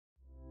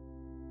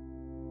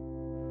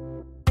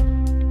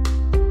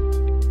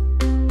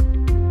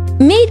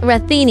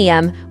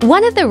ruthenium,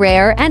 one of the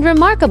rare and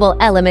remarkable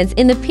elements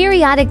in the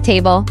periodic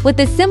table with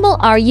the symbol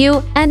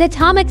Ru and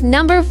atomic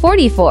number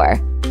 44.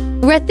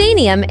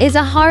 Ruthenium is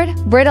a hard,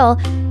 brittle,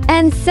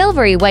 and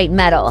silvery-white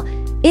metal.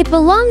 It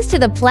belongs to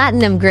the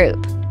platinum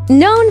group,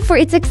 known for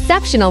its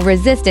exceptional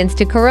resistance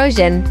to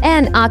corrosion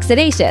and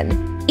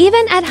oxidation,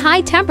 even at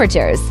high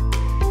temperatures.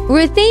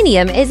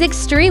 Ruthenium is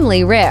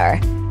extremely rare,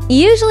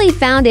 usually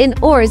found in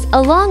ores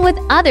along with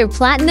other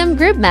platinum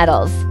group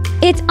metals.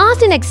 It's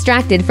often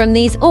extracted from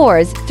these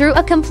ores through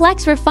a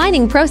complex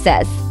refining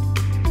process.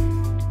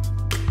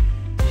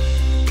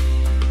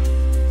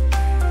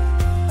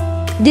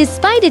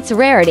 Despite its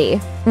rarity,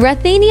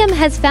 ruthenium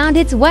has found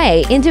its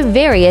way into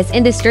various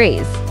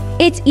industries.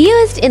 It's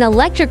used in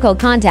electrical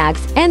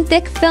contacts and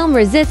thick film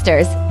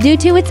resistors due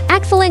to its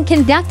excellent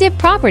conductive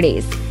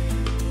properties.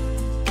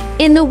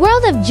 In the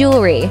world of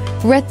jewelry,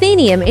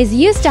 ruthenium is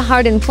used to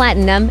harden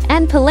platinum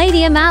and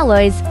palladium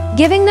alloys,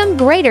 giving them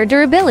greater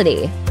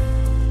durability.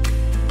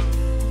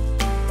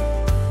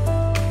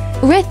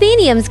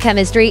 Ruthenium's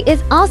chemistry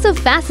is also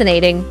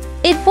fascinating.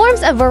 It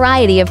forms a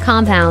variety of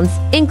compounds,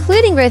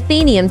 including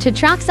ruthenium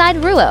tetroxide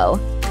RuO,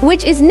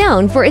 which is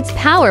known for its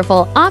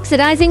powerful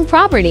oxidizing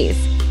properties.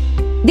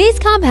 These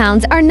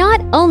compounds are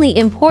not only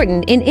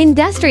important in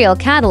industrial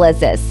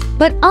catalysis,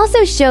 but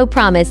also show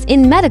promise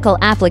in medical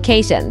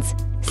applications,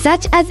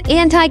 such as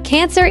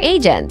anti-cancer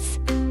agents.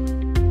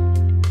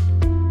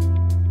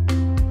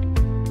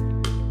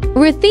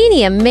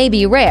 Ruthenium may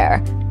be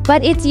rare,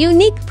 but its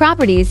unique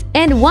properties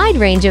and wide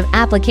range of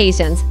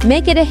applications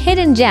make it a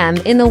hidden gem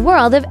in the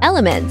world of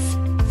elements.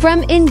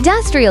 From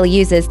industrial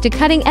uses to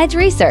cutting-edge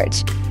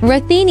research,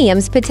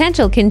 ruthenium's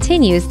potential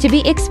continues to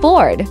be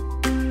explored.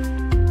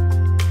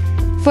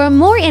 For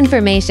more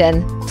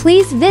information,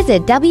 please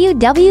visit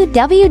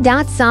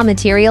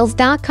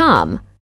www.sawmaterials.com.